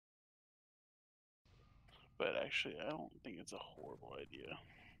but actually, I don't think it's a horrible idea.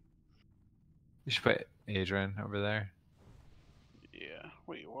 You should put Adrian over there. Yeah.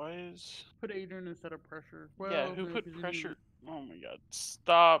 Wait, why is... Put Adrian instead of pressure. Well, yeah, who no, put 'cause you pressure? need- Oh my god.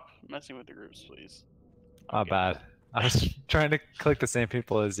 Stop messing with the groups, please. My bad. I was trying to click the same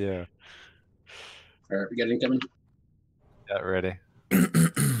people as you. Alright, we got it incoming. Get ready. If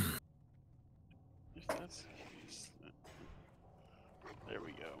that's the case, then... there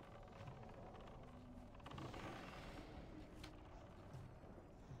we go.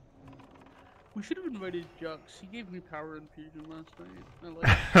 We should have invited Jux. He gave me power infusion last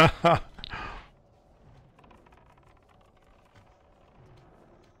night. I like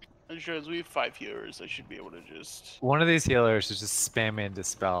I'm sure as we have 5 healers, I should be able to just... One of these healers is just spamming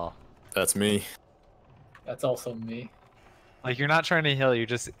Dispel. That's me. That's also me. Like, you're not trying to heal, you're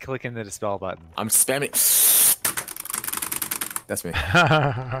just clicking the Dispel button. I'm spamming. That's me.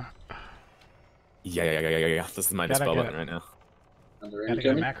 Yeah. This is my Gotta dispel get button it. right now. Another Gotta get a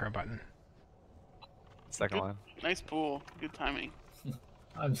incoming. macro button. Second Good. one. Nice pool. Good timing.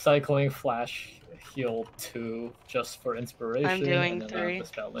 I'm cycling Flash Heal 2 just for inspiration. I'm doing and then 3.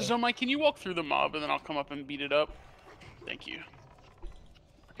 Dispelling. Zomai, can you walk through the mob and then I'll come up and beat it up? Thank you.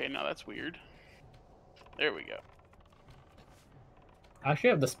 Okay, now that's weird. There we go. I actually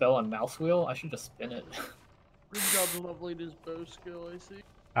have the spell on mouse wheel. I should just spin it. good job leveling his bow skill, I see.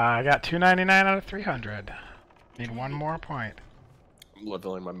 I got 299 out of 300. Need one more point. I'm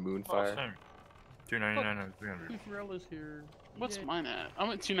leveling my Moonfire. 299 out of 300. Kufarella's here. What's Yay. mine at? I'm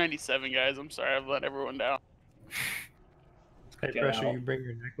at 297, guys. I'm sorry, I've let everyone down. Hey, Get Pressure, out. you bring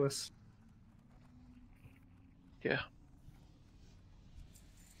your necklace? Yeah.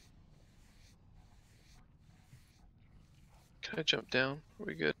 Can I jump down? Are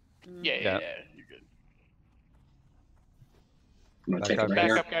we good? Yeah, Yeah. you're good. I'm gonna Back take up, it right Back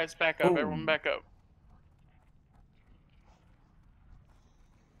here. up, guys. Back up. Boom. Everyone back up.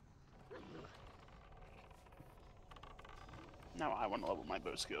 Now I want to level my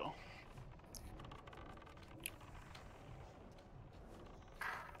bow skill.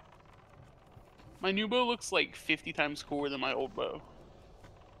 My new bow looks like 50 times cooler than my old bow.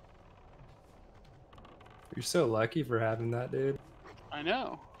 You're so lucky for having that, dude. I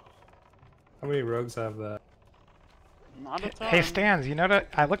know. How many rogues have that? Not a ton. Hey Stans, you know that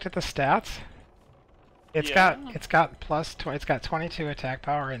I looked at the stats. It's Yeah. got it's got 22 attack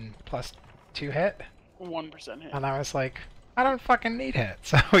power and plus 2 hit, 1% hit. and I was like, I don't fucking need hit.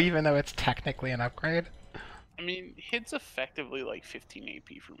 So even though it's technically an upgrade, I mean, hit's effectively like 15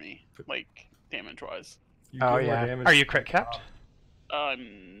 AP for me, like damage wise. You oh do more yeah. damage Are you than crit capped?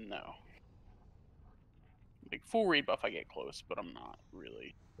 No. Like full raid buff, I get close, but I'm not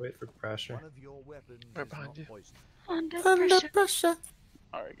really. Wait for Pressure. One of your weapons Right is behind not you. poisoned. Under pressure.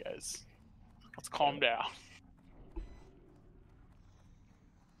 All right, guys, let's calm down.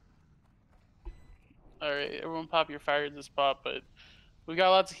 All right, everyone, pop your fire at this spot, but we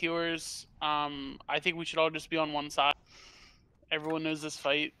got lots of healers. I think we should all just be on one side. Everyone knows this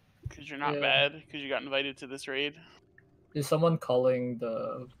fight because you're not Yeah. bad because you got invited to this raid. Is someone calling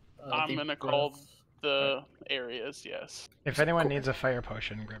the? I'm deep gonna call breaths? the areas. Yes. If anyone needs a fire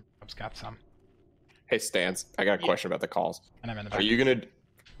potion, Grim's got some, Hey, Stans, I got a Yeah. question about the calls. and I'm in the Are back. you gonna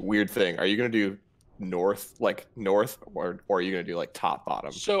weird thing? Are you gonna do north, or are you gonna do like top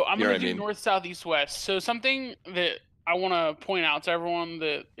bottom? So I'm You know gonna what I do mean? north, south, east, west. So something that I want to point out to everyone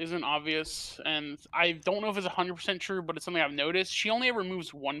that isn't obvious, and I don't know if it's 100% true, but it's something I've noticed. She only ever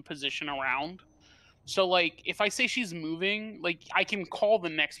moves one position around. So like, if I say she's moving, like I can call the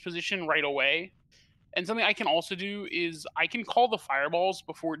next position right away. And something I can also do is I can call the fireballs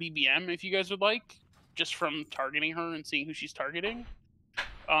before DBM if you guys would like, just from targeting her and seeing who she's targeting.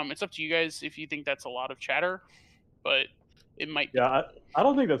 It's up to you guys if you think that's a lot of chatter, but it might be. Yeah, I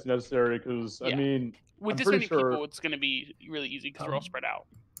don't think that's necessary because, I Yeah. mean, With I'm this pretty many sure- people, it's going to be really easy because they're all spread out.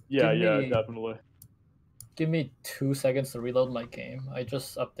 yeah, Give yeah, me- definitely. Give me 2 seconds to reload my game. I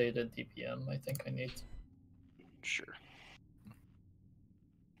just updated DPM. I think I need. Sure.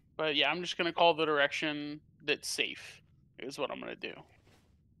 But yeah, I'm just going to call the direction that's safe, is what I'm going to do.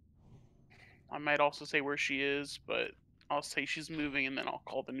 I might also say where she is, but I'll say she's moving and then I'll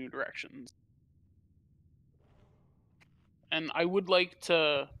call the new directions. And I would like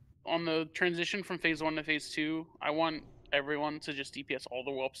to, on the transition from phase 1 to phase 2, I want everyone to just DPS all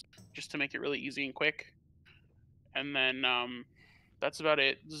the whelps just to make it really easy and quick. And then that's about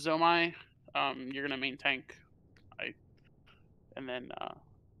it. Zomai, you're going to main tank. And then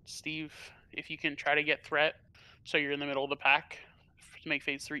Steve, if you can try to get threat so you're in the middle of the pack to make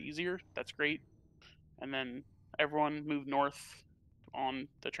phase 3 easier, that's great. And then everyone move north on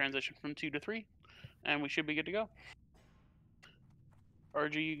the transition from 2 to 3. and we should be good to go.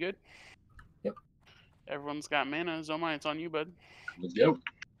 RG, you good? Yep. Everyone's got mana. Zomai, it's on you, bud. Let's go.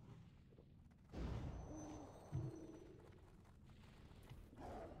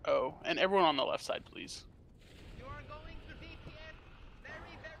 Oh, and everyone on the left side, please. You are going to DPS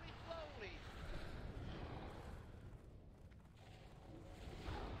very, very slowly.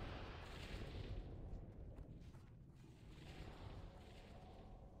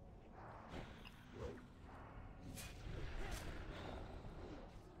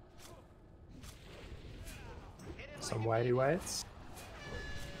 Some whitey whites.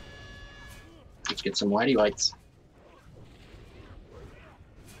 Let's get some whitey whites.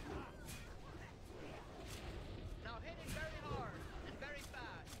 Now hit it very hard and very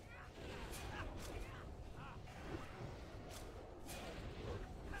fast.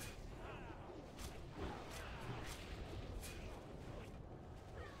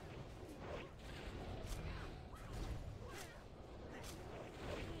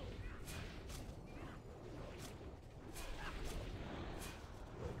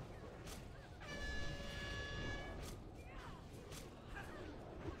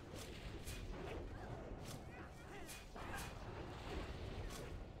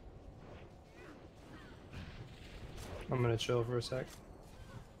 I'm gonna chill for a sec.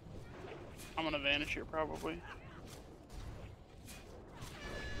 I'm gonna vanish here probably.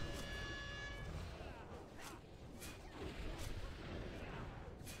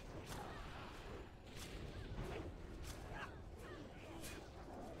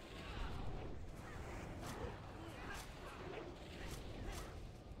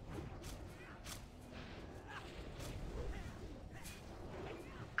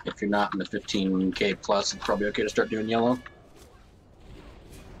 If you're not in the 15k plus, it's probably okay to start doing yellow.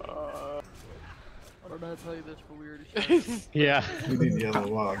 I don't know how to tell you this, but we already started. Yeah. We need yellow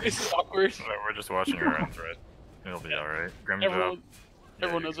logs. It's awkward. We're just watching our runs, right? It'll be alright. Grim's up.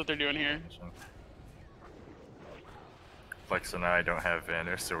 Everyone knows what they're doing here. Flex and I don't have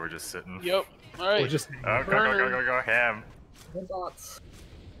vanish, so we're just sitting. Yep. Alright. Oh, go, ham.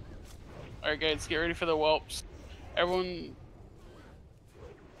 Alright, guys, get ready for the whelps. Everyone.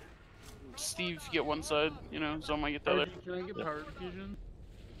 Steve, get one side. You know, Zoma, get the other. Can I get power diffusion?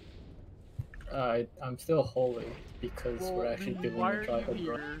 I'm still holy because Well, we're actually then doing why the are tribal you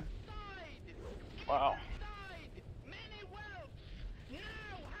draw. here? Wow.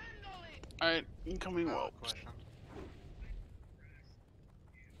 Alright, incoming whelps.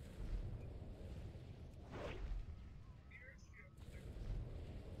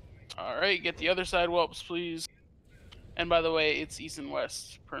 Alright, get the other side whelps, please. And by the way, it's east and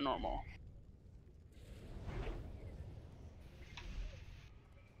west per normal.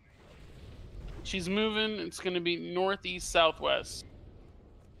 She's moving. It's going to be northeast, southwest.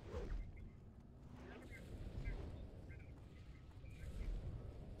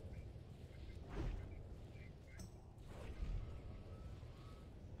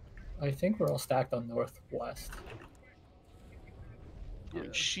 I think we're all stacked on northwest.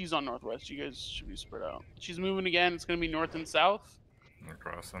 She's on northwest. You guys should be spread out. She's moving again. It's going to be north and south. We're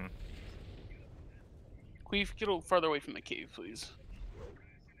crossing. Queef, get a little farther away from the cave, please.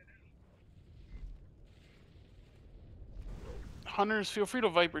 Hunters, feel free to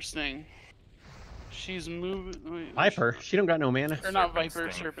Viper Sting. She's moving. Viper? She don't got no mana. Or not Viper,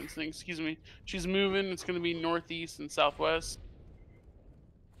 Serpent Sting, excuse me. She's moving. It's going to be northeast and southwest.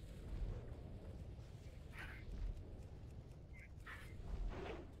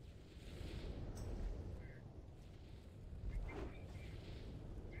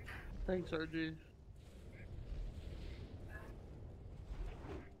 Thanks, RG.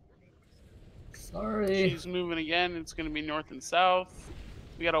 Sorry. She's moving again. It's going to be north and south.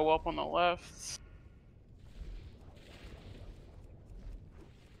 We got a whelp on the left.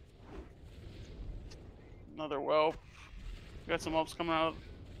 Another whelp. We got some whelps coming out.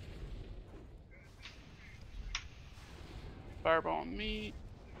 Fireball on me.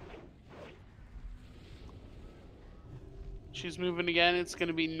 She's moving again. It's going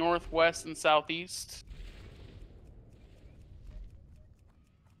to be northwest and southeast.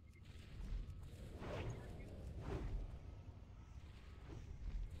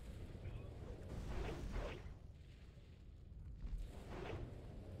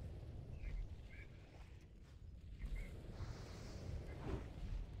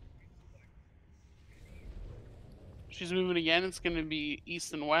 She's moving again. It's going to be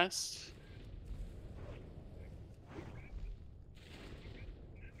east and west.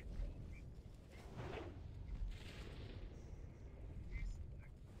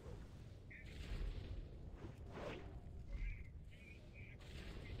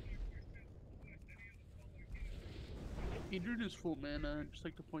 Adrian is full mana. I'd just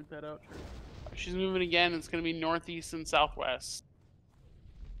like to point that out. She's moving again. It's going to be northeast and southwest.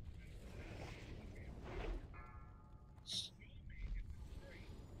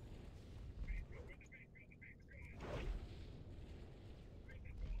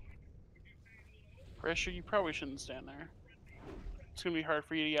 Pressure, you probably shouldn't stand there. It's going to be hard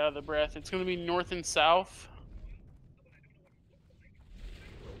for you to get out of the breath. It's going to be north and south.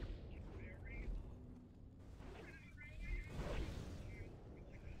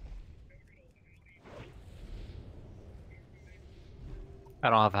 I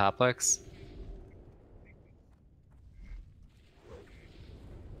don't have Haplex.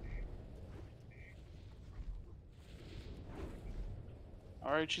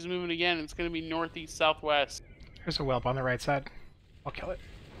 Alright, she's moving again. It's going to be northeast, southwest. There's a whelp on the right side. I'll kill it.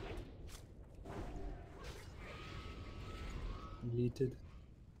 Deleted.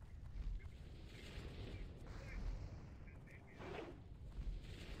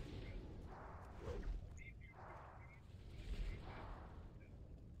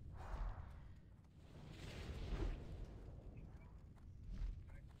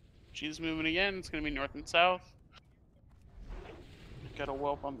 She's moving again. It's going to be north and south. Got a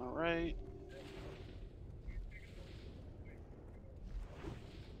whelp on the right.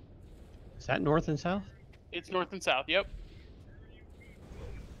 Is that north and south? It's north and south, yep.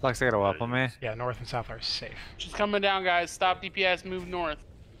 Flex, I got a whelp on me. Yeah, north and south are safe. She's coming down, guys. Stop DPS, move north.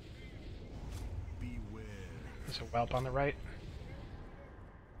 There's a whelp on the right.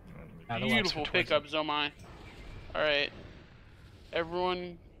 Beautiful pickup, Zomai. Alright.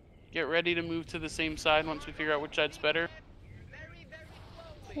 Everyone, get ready to move to the same side once we figure out which side's better.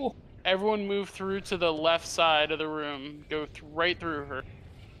 Everyone move through to the left side of the room. Go right through her.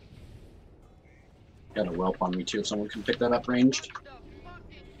 Got a whelp on me too, if someone can pick that up ranged.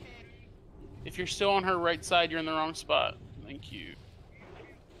 If you're still on her right side, you're in the wrong spot. Thank you.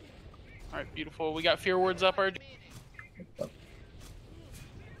 Alright, beautiful. We got fear words up, RJ. You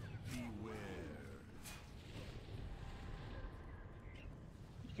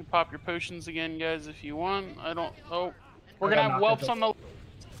can pop your potions again, guys, if you want. I don't... Oh. We're gonna have whelps on the...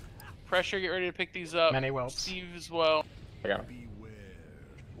 Pressure, get ready to pick these up. Many whelps. Steve as well. I got him.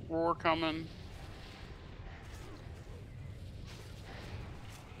 Roar coming.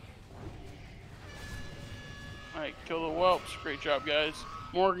 Alright, kill the whelps. Great job, guys.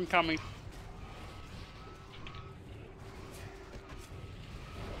 Morgan coming.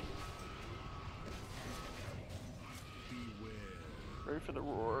 Ready for the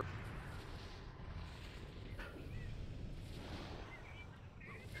roar.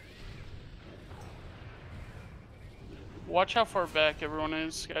 Watch how far back everyone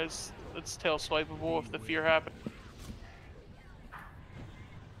is, guys. It's tail swipeable if the fear happens.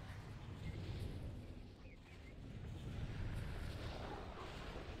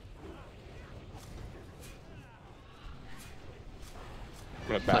 I'm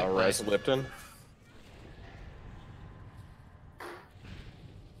gonna battle res Lipton.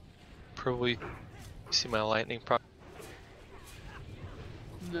 Probably see my lightning proc.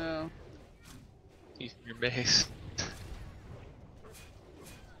 No. Using your base.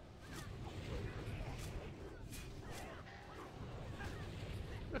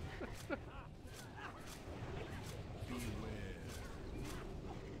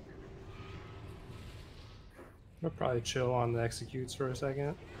 I'll probably chill on the executes for a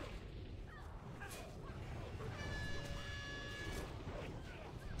second.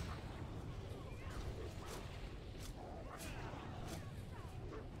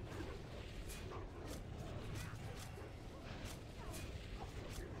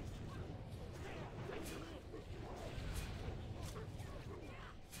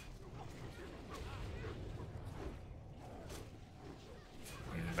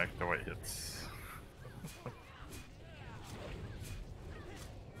 Back to white hits.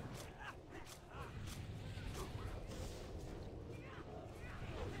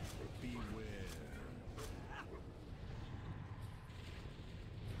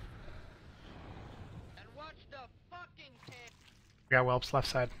 We got whelps left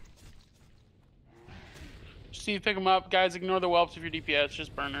side. Steve, pick them up. Guys, ignore the whelps if you're DPS.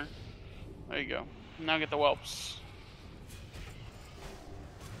 Just burn her. There you go. Now get the whelps.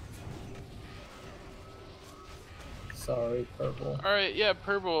 Sorry, purple. Alright, yeah,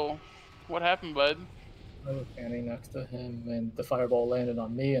 purple. What happened, bud? I was standing next to him, and the fireball landed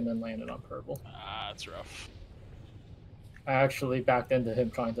on me and then landed on purple. Ah, that's rough. I actually backed into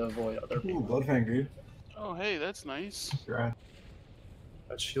him trying to avoid other people. Bloodfang, Oh, hey, that's nice.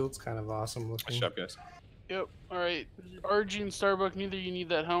 That shield's kind of awesome looking. Watch up, guys. Yep. All right. RG and Starbuck, neither you need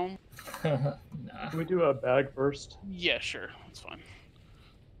that helm. Nah. Can we do a bag first? Yeah, sure. That's fine.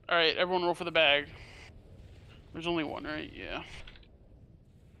 All right, everyone, roll for the bag. There's only one, right? Yeah.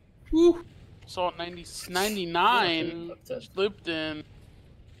 Woo. Saw 99. Lipton.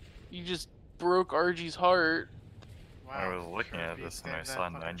 You just broke RG's heart. I was looking at this and I saw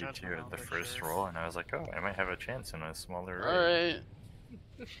 92 at the first roll, and I was like, oh, I might have a chance in a smaller raid.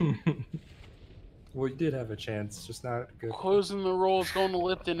 Alright. We did have a chance, just not good. Closing the rolls, going to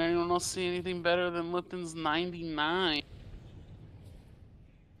Lipton. Anyone else see anything better than Lipton's 99?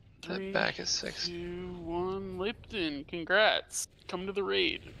 That back is 6. 2, 1. Lipton, congrats. Come to the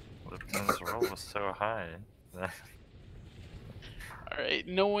raid. Lipton's roll was so high. Alright,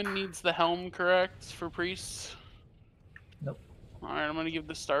 no one needs the helm, correct, for priests? Nope. Alright, I'm gonna give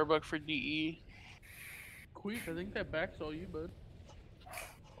the Starbuck for DE. Queef, I think that back's all you, bud.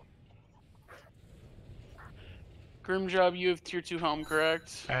 Grimjob, you have tier 2 helm,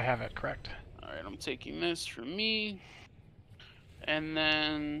 correct? I have it, correct. Alright, I'm taking this from me. And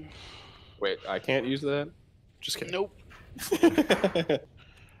then... Wait, I can't use that? Just kidding. Nope.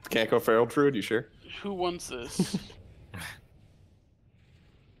 Can't go feral druid, you sure? Who wants this?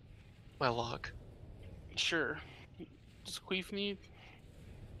 My log. Sure. Does Queef need?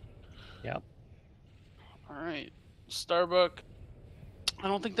 Yep. Alright. Starbuck. I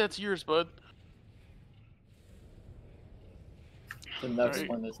don't think that's yours, bud. The next Alright.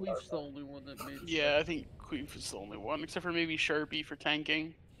 one is Queef's the only one that made Yeah, I think Queef is the only one, except for maybe Sharpie for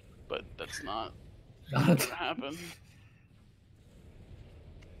tanking. But that's not gonna happen.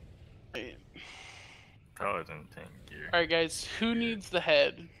 Right. Paladin tank gear. Alright guys, who needs the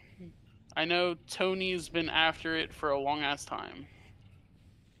head? I know Tony's been after it for a long ass time.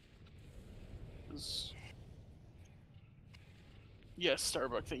 Yes,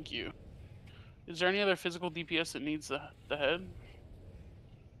 Starbuck, thank you. Is there any other physical DPS that needs the head?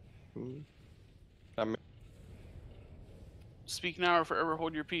 Speak now or forever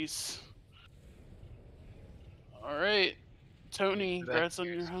hold your peace. Alright. Tony, congrats on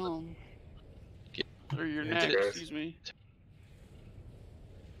your helm. Or your neck, excuse me.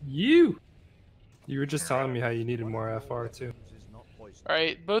 You were just telling me how you needed more FR too.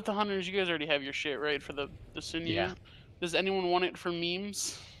 Alright, both the hunters, you guys already have your shit, right, for the sinew? Yeah. Does anyone want it for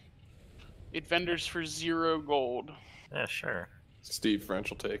memes? It vendors for 0 gold. Yeah, sure. Steve French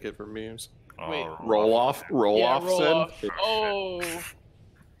will take it for memes. Wait. Roll off? Roll Yeah, off, roll said? off. Oh.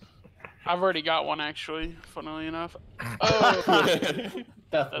 I've already got one, actually, funnily enough. Oh.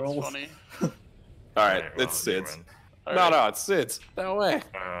 That's funny. Alright, it's Sid's. No, it's Sid's. No way.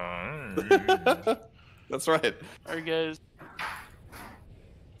 That's right. Alright, guys.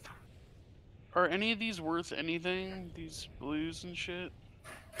 Are any of these worth anything? These blues and shit?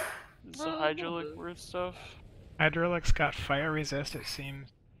 Is the hydraulic worth stuff? Hydraulic's got fire resist, it seems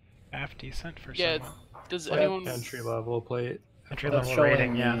half decent for someone. Does Like anyone... entry level plate. Entry level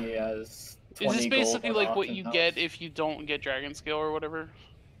rating, yeah. Is this basically like what you get if you don't get Dragon Scale or whatever?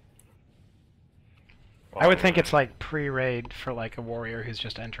 I would think it's like pre-raid for like a warrior who's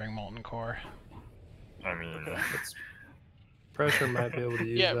just entering Molten Core. I mean, Pressure might be able to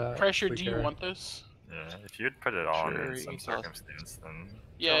use yeah, that. Pressure, do you want this? yeah, if you'd put it on Sure, in some I'll- circumstance, then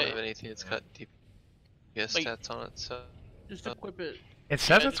I don't have anything that's got DPS Like- stats on it, so... Just equip it. It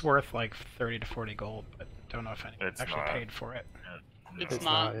says it's worth like 30 to 40 gold, but don't know if anyone It's actually not. paid for it. It's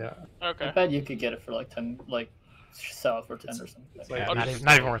not? Yeah. Okay. I bet you could get it for like 10, like south for 10 or something. Yeah, I'll not, just even,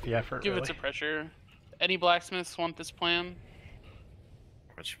 not even worth the effort, Give really. it to Pressure. Any blacksmiths want this plan?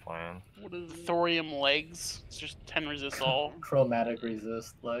 which plan? What is it? Thorium legs. It's just 10 resist all. Chromatic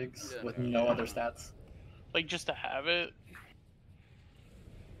resist legs with no other stats. Like, just to have it.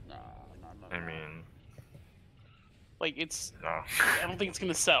 Nah. I mean, Like, it's... no. I don't think it's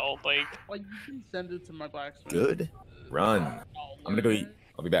gonna sell. Like, Like, you can send it to my blacksmith. Good. Run. I'm gonna go eat.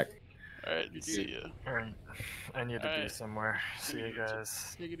 I'll be back. alright, see ya. Alright. I need to be Alright. somewhere. See you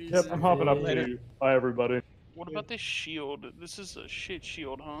guys. Take it easy. Yep, I'm hopping up too. Bye, everybody. What about this shield? This is a shit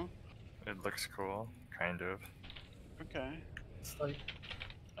shield, huh? It looks cool. Kind of. Okay. It's like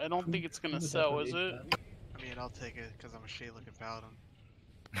I don't think it's gonna sell, is it? I mean, I'll take it because I'm a shade looking paladin.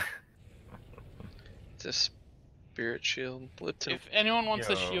 It's a spirit shield. Lipton. If anyone wants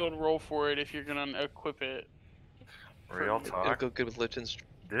the Yo. shield, roll for it if you're gonna equip it. Real It'll talk. go good with Lipton's.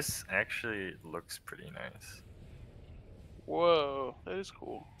 This actually looks pretty nice. Whoa, that is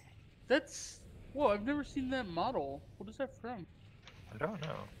cool. That's... Whoa, I've never seen that model. What is that from? I don't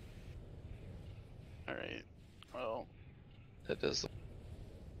know. Alright. Well, That does look...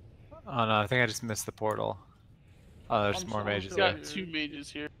 Oh no, I think I just missed the portal. Oh, there's I'm more sorry, mages we there. got 2 mages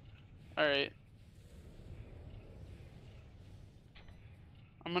here. Alright.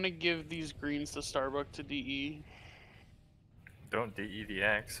 I'm gonna give these greens to Starbuck to DE. Don't DE the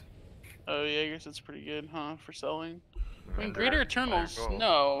X. Oh yeah, I guess it's pretty good, huh, for selling. I mean, Vendor, Greater Eternals, gold.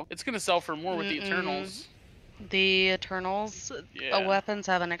 no. It's gonna sell for more with the Mm-mm. Eternals. The Eternals, Yeah. weapons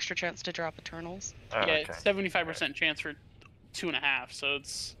have an extra chance to drop Eternals. Oh, Yeah, okay. it's 75% chance for 2.5, so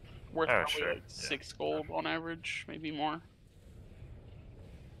it's worth Oh, probably sure, like yeah. 6 gold on average, maybe more.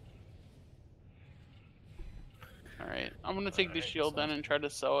 Alright, I'm gonna take the shield then and try to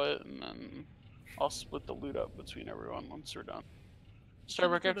sell it, and then I'll split the loot up between everyone once we're done.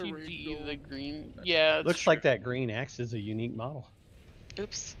 Starbuck, after you DE the green, yeah, it's Looks true. like that green X is a unique model.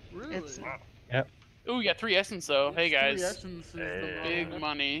 Oops. Really? It's Yep. Ooh, we got 3 essence though. Hey 3 guys, essence is the big model.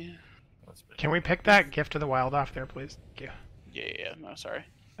 money. Can we pick that Gift of the Wild off there, please? Thank you. Yeah, no, sorry.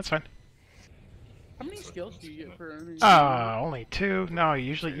 That's fine. How many skills do you get for any? Only 2? No,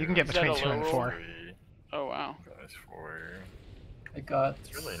 usually you can get Is that between a 2 low and roll? 4. Oh wow. That's 4. I got.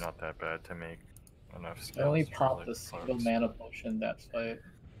 It's really not that bad to make enough skills. I only for, popped like, a single clubs. mana potion that fight.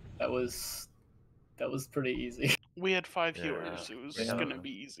 That was pretty easy. We had 5 Yeah, healers. It was yeah. gonna be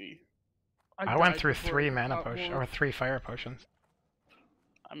easy. I went died through before 3 I mana got potions, more. or 3 fire potions.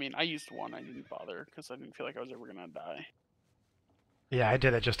 I mean, I used 1. I didn't bother because I didn't feel like I was ever gonna die. Yeah, I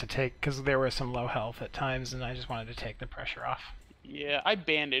did it just to take, because there was some low health at times, and I just wanted to take the pressure off. Yeah, I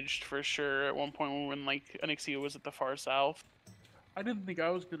bandaged for sure at one point when like Onyxia was at the far south. I didn't think I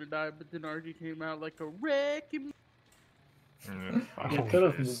was gonna die, but then RG came out like a wrecking. You could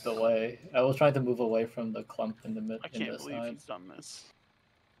have moved away. I was trying to move away from the clump in the mid. I in can't the believe side. he's done this.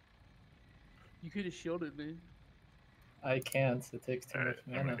 You could have shielded me. I can't. It takes too much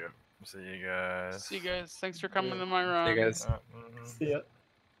I'm gonna mana. go. See you guys. See you guys. Thanks for coming Yeah. to my run. See you guys. See ya.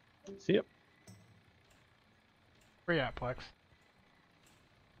 See ya. Where you at, Plex?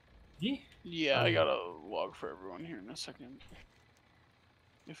 Yeah, I got a log for everyone here in a second.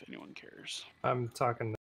 If anyone cares. I'm talking